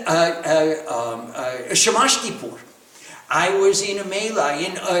in Shamashtipur. I was in a mela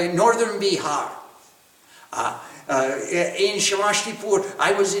in northern Bihar. In Shamashtipur,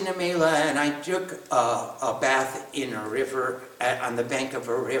 I was in a mela and I took a bath in a river, on the bank of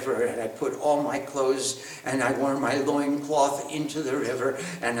a river, and I put all my clothes and I wore my loincloth into the river,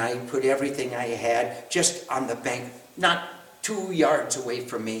 and I put everything I had just on the bank, not 2 yards away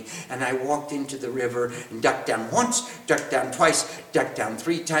from me, and I walked into the river and ducked down once, ducked down twice, ducked down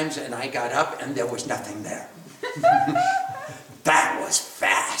 3 times, and I got up and there was nothing there. That was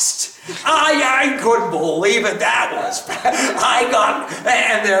fast. I couldn't believe it. That was fast.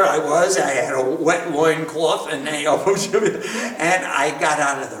 And there I was. I had a wet loincloth and I got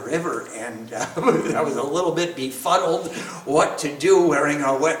out of the river, and I was a little bit befuddled what to do wearing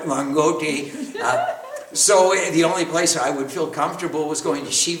a wet langoti. So the only place I would feel comfortable was going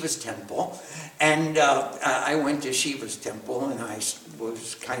to Shiva's temple. And I went to Shiva's temple, and I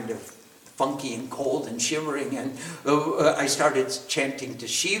was kind of funky and cold and shivering, and I started chanting to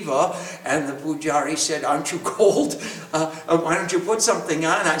Shiva, and the pujari said, "Aren't you cold? Why don't you put something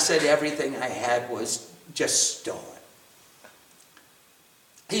on?" I said, "Everything I had was just stolen."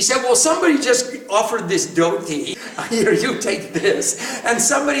 He said, "Well, somebody just offered this dhoti. Here, you take this." And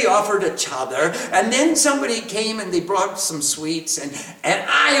somebody offered a chadar. And then somebody came and they brought some sweets. And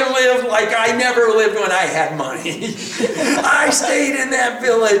I lived like I never lived when I had money. I stayed in that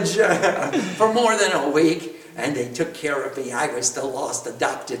village for more than a week. And they took care of me. I was the lost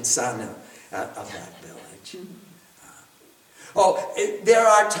adopted son of that village. There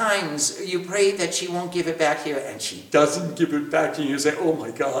are times you pray that she won't give it back to you, and she doesn't give it back to you. You say, "Oh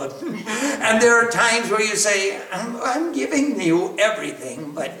my God." And there are times where you say, I'm giving you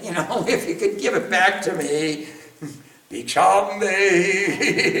everything, but if you could give it back to me, Bhikshamde.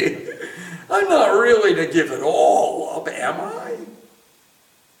 I'm not really to give it all up, am I?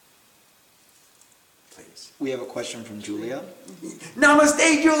 Please. We have a question from Julia.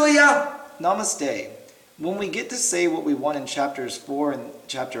 Namaste, Julia. Namaste. When we get to say what we want in chapters 4 and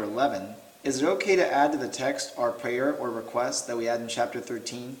chapter 11, is it okay to add to the text our prayer or request that we add in chapter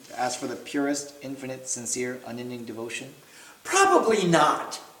 13 to ask for the purest, infinite, sincere, unending devotion? Probably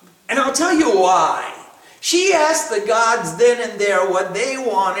not. And I'll tell you why. She asked the gods then and there what they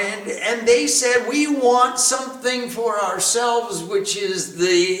wanted, and they said, we want something for ourselves, which is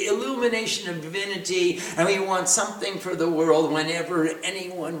the illumination of divinity, and we want something for the world. Whenever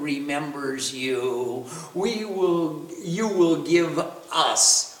anyone remembers you, you will give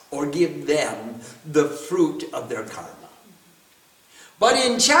us, or give them, the fruit of their karma. But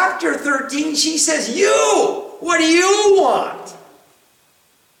in chapter 13, she says, what do you want?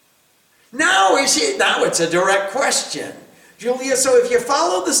 Now it's a direct question. Julia, so if you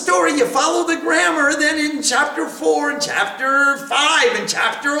follow the story, you follow the grammar, then in chapter 4 and chapter 5 and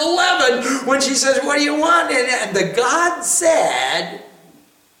chapter 11, when she says, what do you want? And the God said,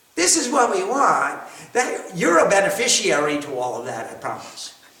 this is what we want. You're a beneficiary to all of that, I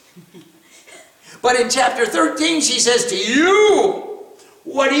promise. But in chapter 13, she says to you,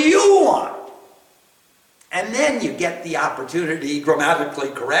 what do you want? And then you get the opportunity,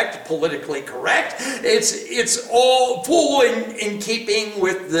 grammatically correct, politically correct. It's all full in keeping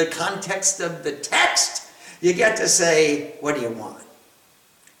with the context of the text. You get to say, what do you want?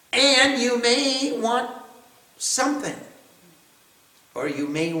 And you may want something. Or you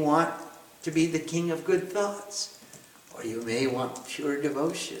may want to be the king of good thoughts. Or you may want pure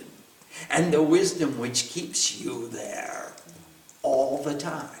devotion. And the wisdom which keeps you there all the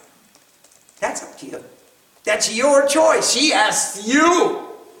time. That's up to you. That's your choice. She asked you.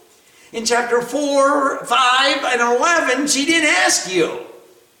 In chapter 4, 5, and 11, she didn't ask you.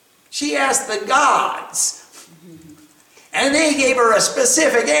 She asked the gods. And they gave her a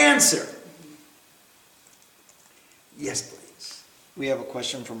specific answer. Yes, please. We have a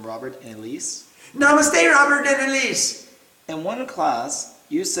question from Robert and Elise. Namaste, Robert and Elise. In one class,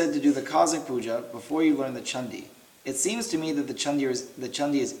 you said to do the cosmic puja before you learn the chandi. It seems to me that the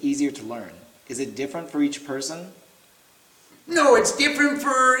chandi is easier to learn. Is it different for each person? No, it's different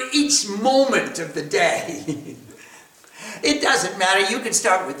for each moment of the day. It doesn't matter. You can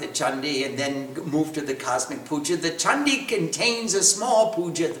start with the chandi and then move to the cosmic puja. The chandi contains a small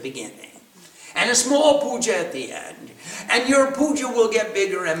puja at the beginning and a small puja at the end. And your puja will get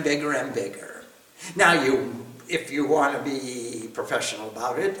bigger and bigger and bigger. Now, if you want to be professional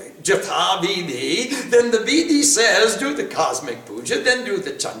about it, Jatha Vidhi, then the Vidhi says, do the cosmic puja, then do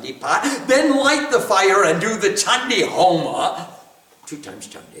the chandi pat, then light the fire and do the chandi homa, 2 times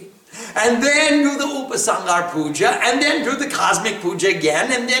chandi, and then do the upasangar puja, and then do the cosmic puja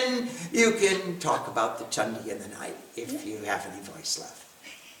again, and then you can talk about the chandi in the night if you have any voice left.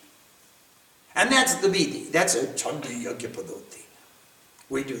 And that's the Vidhi. That's a chandi yagyapadoti.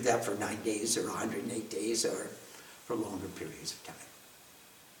 We do that for 9 days or 108 days or for longer periods of time.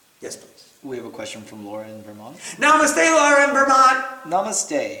 Yes, please. We have a question from Laura in Vermont. Namaste, Laura in Vermont.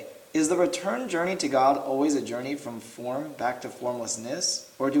 Namaste. Is the return journey to God always a journey from form back to formlessness?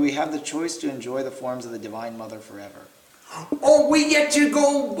 Or do we have the choice to enjoy the forms of the Divine Mother forever? Oh, we get to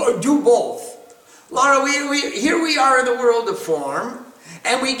go do both. Laura, here we are in the world of form,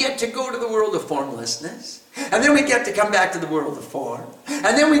 and we get to go to the world of formlessness. And then we get to come back to the world of form.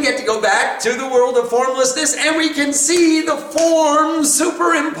 And then we get to go back to the world of formlessness, and we can see the form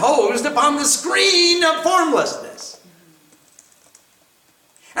superimposed upon the screen of formlessness.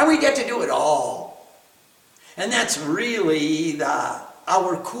 And we get to do it all. And that's really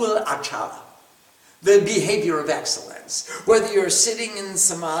our kul achara, the behavior of excellence. Whether you're sitting in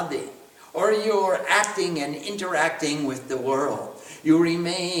samadhi or you're acting and interacting with the world, you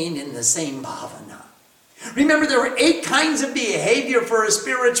remain in the same bhavana. Remember, there are 8 kinds of behavior for a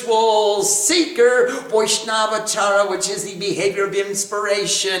spiritual seeker. Vaishnavachara, which is the behavior of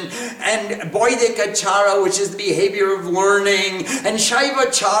inspiration, and Vaidikachara, which is the behavior of learning, and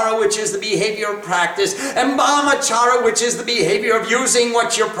Shaivachara, which is the behavior of practice, and Brahmachara, which is the behavior of using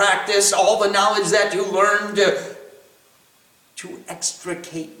what you practice, all the knowledge that you learned, to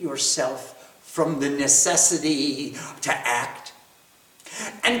extricate yourself from the necessity to act.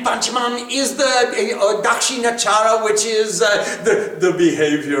 And Panchamam is the Dakshinachara, which is the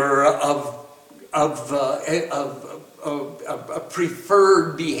behavior of a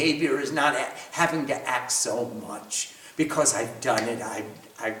preferred behavior, is not having to act so much because I've done it.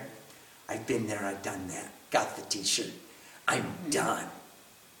 I've been there. I've done that. Got the T-shirt. I'm done.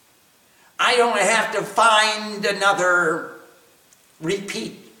 I don't have to find another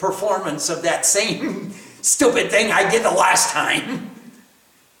repeat performance of that same stupid thing I did the last time.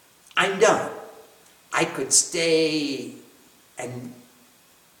 I'm done. I could stay and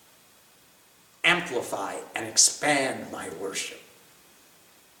amplify and expand my worship.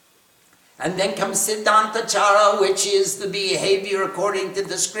 And then comes Siddhantachara, which is the behavior according to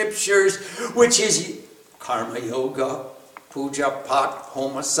the scriptures, which is karma yoga, puja, pat,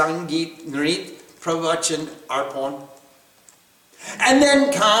 homa, sangit, nrit, pravachan arpon. And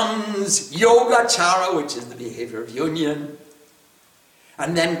then comes Yogachara, which is the behavior of union.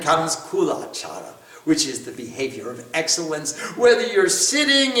 And then comes Kulachara, which is the behavior of excellence. Whether you're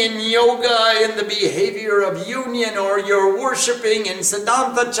sitting in yoga in the behavior of union, or you're worshiping in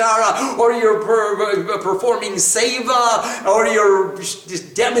Siddhantachara, or you're performing seva, or you're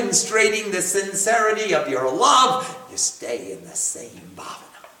just demonstrating the sincerity of your love, you stay in the same bhavana.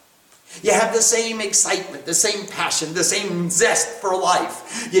 You have the same excitement, the same passion, the same zest for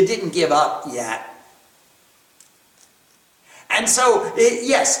life. You didn't give up yet. And so,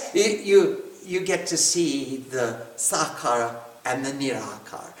 you get to see the sakara and the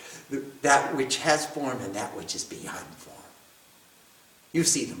nirakara, that which has form and that which is beyond form. You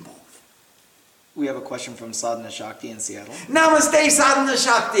see them both. We have a question from Sadhana Shakti in Seattle. Namaste, Sadhana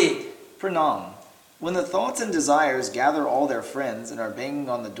Shakti. Pranam. When the thoughts and desires gather all their friends and are banging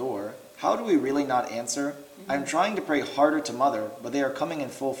on the door, how do we really not answer? I'm trying to pray harder to Mother, but they are coming in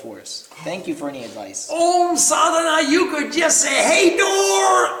full force. Thank you for any advice. Om Sadhana, you could just say, hey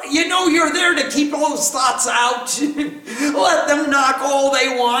door, you know you're there to keep those thoughts out. Let them knock all they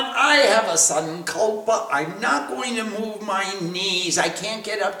want. I have a sankalpa. I'm not going to move my knees. I can't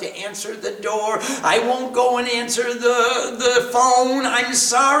get up to answer the door. I won't go and answer the phone. I'm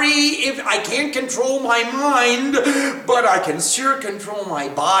sorry if I can't control my mind, but I can sure control my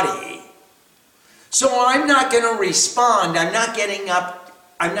body. So I'm not going to respond. I'm not getting up.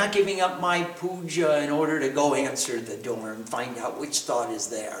 I'm not giving up my puja in order to go answer the door and find out which thought is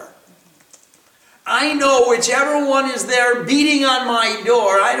there. I know whichever one is there beating on my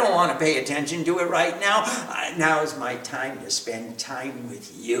door, I don't want to pay attention to it right now. Now is my time to spend time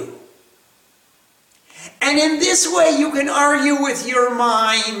with you. And in this way you can argue with your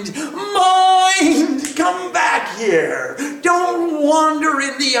mind. Mind, come back here. Don't wander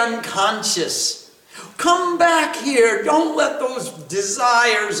in the unconscious. Come back here. Don't let those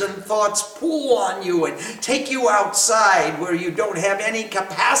desires and thoughts pull on you and take you outside where you don't have any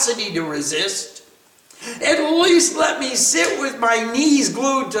capacity to resist. At least let me sit with my knees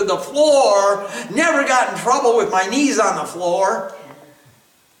glued to the floor. Never got in trouble with my knees on the floor.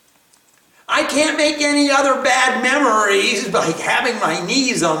 I can't make any other bad memories by having my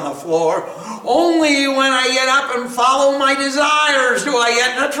knees on the floor. Only when I get up and follow my desires do I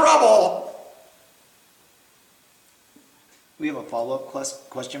get into trouble. We have a follow-up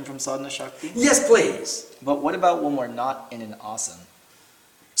question from Sadhana Shakti. Yes, please. But what about when we're not in an asana?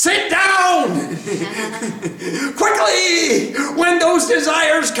 Sit down! Quickly! When those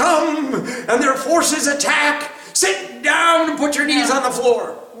desires come and their forces attack, sit down and put your knees on the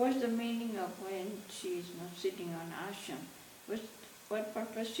floor. What's the meaning of when she's not sitting on ashram? What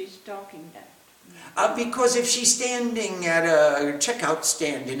purpose she's talking that? Because if she's standing at a checkout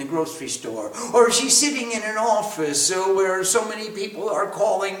stand in a grocery store, or she's sitting in an office where so many people are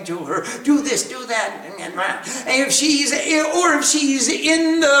calling to her, do this, do that, and if she's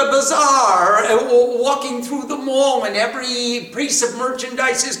in the bazaar, walking through the mall, and every piece of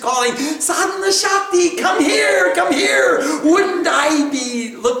merchandise is calling, Sadhana Shakti, come here, come here. Wouldn't I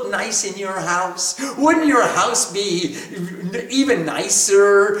look nice in your house? Wouldn't your house be even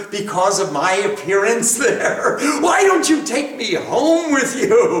nicer because of my appearance there? Why don't you take me home with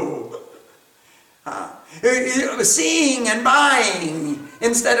you? Seeing and buying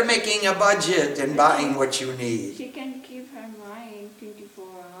instead of making a budget and buying what you need. She can keep her mind 24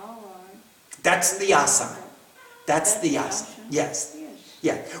 hours. That's the asana. That's the asana. Yes. Yes.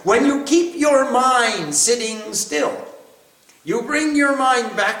 Yeah. When you keep your mind sitting still, you bring your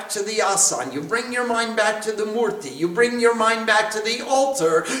mind back to the asana, you bring your mind back to the murti, you bring your mind back to the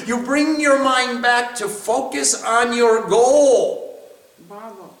altar, you bring your mind back to focus on your goal.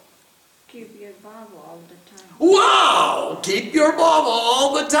 Baba. Keep your Baba all the time. Wow! Keep your baba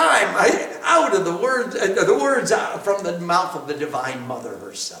all the time. Out of the words out from the mouth of the Divine Mother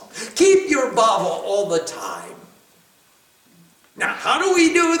herself. Keep your baba all the time. Now, how do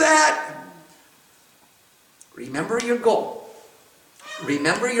we do that? Remember your goal.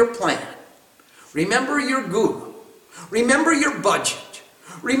 Remember your plan. Remember your guru. Remember your budget.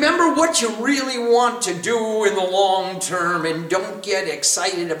 Remember what you really want to do in the long term, and don't get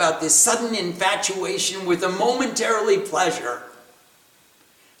excited about this sudden infatuation with a momentarily pleasure.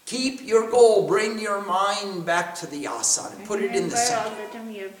 Keep your goal. Bring your mind back to the asana. Put it in the center. All the time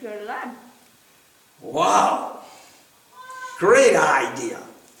you have pure love. Wow. Great idea.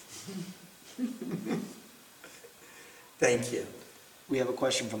 Thank you. We have a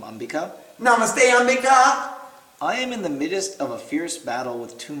question from Ambika. Namaste, Ambika. I am in the midst of a fierce battle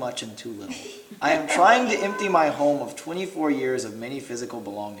with too much and too little. I am trying to empty my home of 24 years of many physical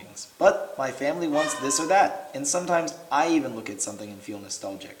belongings, but my family wants this or that, and sometimes I even look at something and feel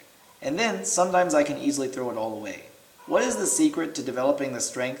nostalgic. And then, sometimes I can easily throw it all away. What is the secret to developing the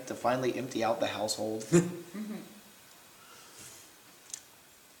strength to finally empty out the household?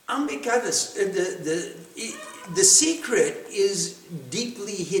 Because the secret is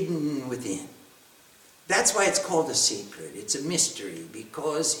deeply hidden within. That's why it's called a secret. It's a mystery,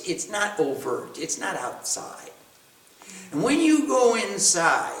 because it's not overt. It's not outside. And when you go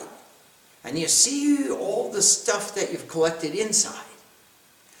inside and you see all the stuff that you've collected inside,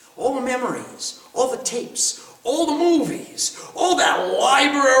 all the memories, all the tapes, all the movies, all that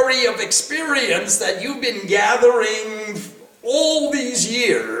library of experience that you've been gathering all these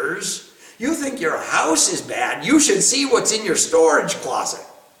years, you think your house is bad. You should see what's in your storage closet.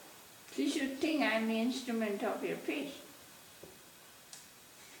 You should think I'm the instrument of your peace.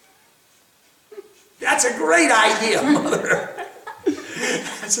 That's a great idea, Mother.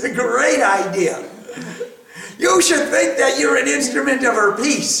 That's a great idea. You should think that you're an instrument of her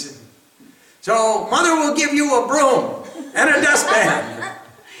peace. So Mother will give you a broom and a dustpan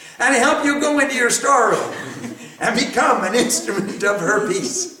and help you go into your storeroom and become an instrument of her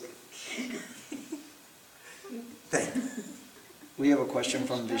peace. Thank you. We have a question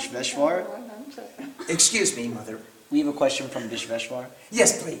from Vishveshwar. Excuse me, Mother. We have a question from Vishveshwar.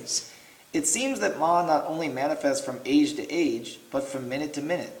 Yes, please. It seems that Ma not only manifests from age to age, but from minute to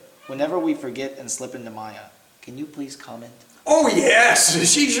minute, whenever we forget and slip into Maya. Can you please comment? Oh, yes,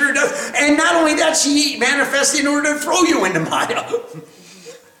 she sure does. And not only that, she manifests in order to throw you into Maya.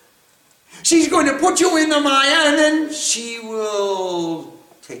 She's going to put you in the Maya, and then she will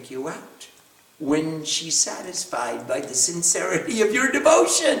take you out when she's satisfied by the sincerity of your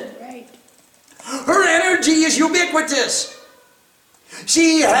devotion. Right. Her energy is ubiquitous.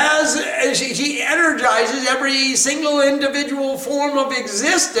 She energizes every single individual form of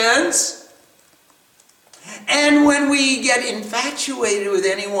existence. And when we get infatuated with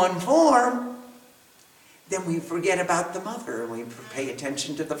any one form, then we forget about the mother and we pay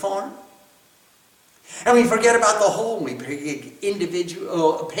attention to the form. And we forget about the whole. We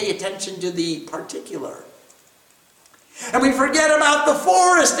pay attention to the particular. And we forget about the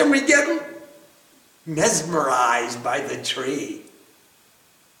forest and we get mesmerized by the tree.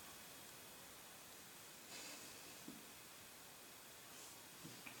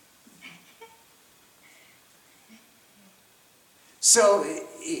 So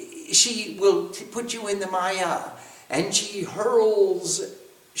she will put you in the Maya, and she grabs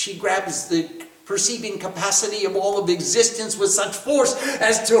the perceiving capacity of all of existence with such force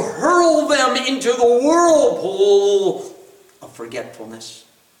as to hurl them into the whirlpool of forgetfulness,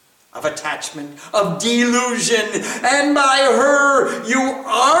 of attachment, of delusion. And by her, you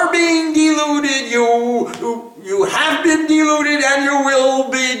are being deluded, you have been deluded, and you will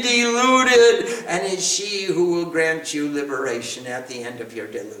be deluded. And it's she who will grant you liberation at the end of your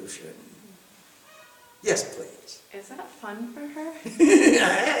delusion. Yes, please. Is that fun for her?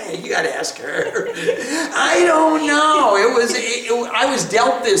 You got to ask her. I don't know. I was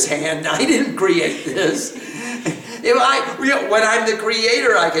dealt this hand. I didn't create this. When I'm the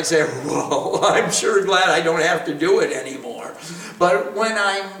creator, I can say, "Whoa! I'm sure glad I don't have to do it anymore." But when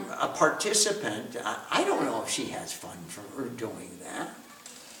I'm a participant, I don't know if she has fun from her doing that.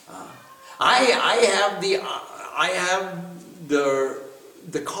 I have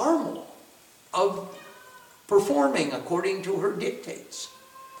the karma of performing according to her dictates.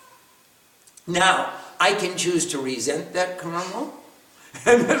 Now, I can choose to resent that karma,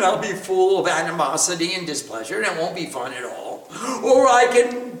 and then I'll be full of animosity and displeasure, and it won't be fun at all. Or I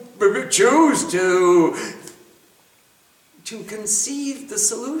can choose to conceive the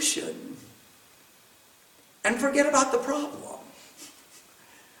solution and forget about the problem.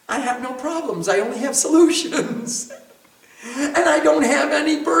 I have no problems, I only have solutions. And I don't have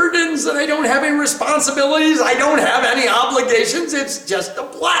any burdens, and I don't have any responsibilities, I don't have any obligations. It's just a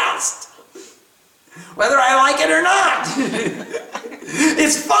blast. Whether I like it or not.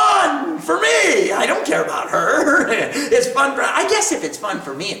 It's fun for me. I don't care about her. It's fun for, I guess if it's fun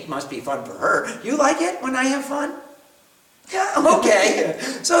for me, it must be fun for her. You like it when I have fun? Yeah, okay.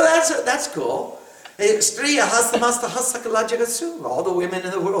 So that's cool. All the women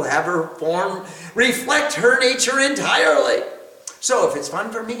in the world have her form reflect her nature entirely. So if it's fun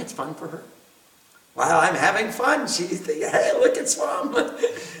for me, it's fun for her. While I'm having fun, she's thinking, hey, look, it's fun.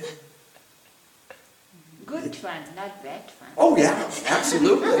 Good fun, not bad fun. Oh yeah,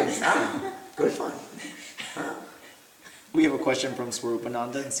 absolutely. Good fun. We have a question from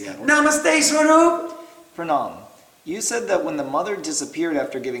Swarupananda in Seattle. Namaste, Swarup. Pranam. You said that when the mother disappeared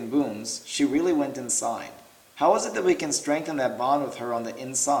after giving boons, she really went inside. How is it that we can strengthen that bond with her on the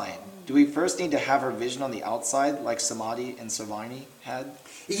inside? Do we first need to have her vision on the outside, like Samadhi and Sarvani had?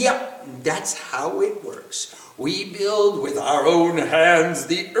 Yep, that's how it works. We build with our own hands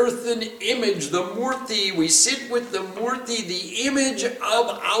the earthen image, the murti. We sit with the murti, the image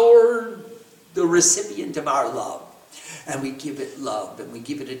of the recipient of our love. And we give it love and we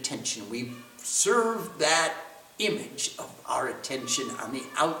give it attention. We serve that image of our attention on the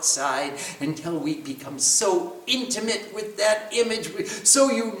outside until we become so intimate with that image,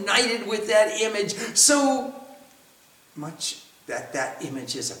 so united with that image, so much that that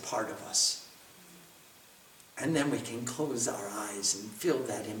image is a part of us. And then we can close our eyes and feel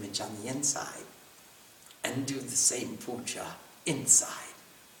that image on the inside and do the same puja inside.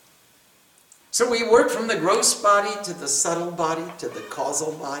 So we work from the gross body to the subtle body to the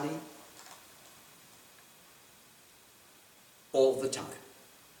causal body all the time.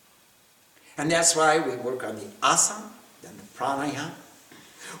 And that's why we work on the asana, then the pranayama.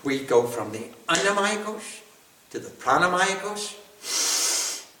 We go from the annamaya kosha to the pranamaya kosha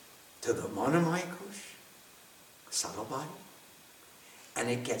to the manomaya kosha, subtle body. And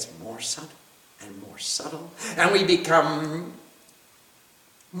it gets more subtle and more subtle. And we become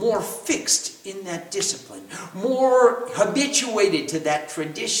more fixed in that discipline, more habituated to that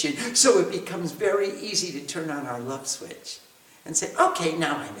tradition, so it becomes very easy to turn on our love switch and say, okay,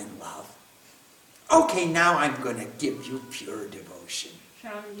 now I'm in love. Okay, now I'm going to give you pure devotion.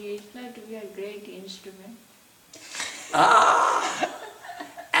 Swamiji, it's going to be a great instrument.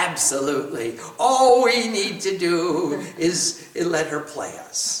 Absolutely. All we need to do is let her play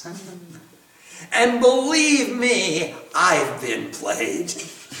us. And believe me, I've been played.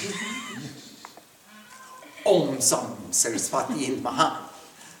 Om Sam Saraswati Namaha.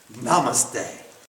 Namaste.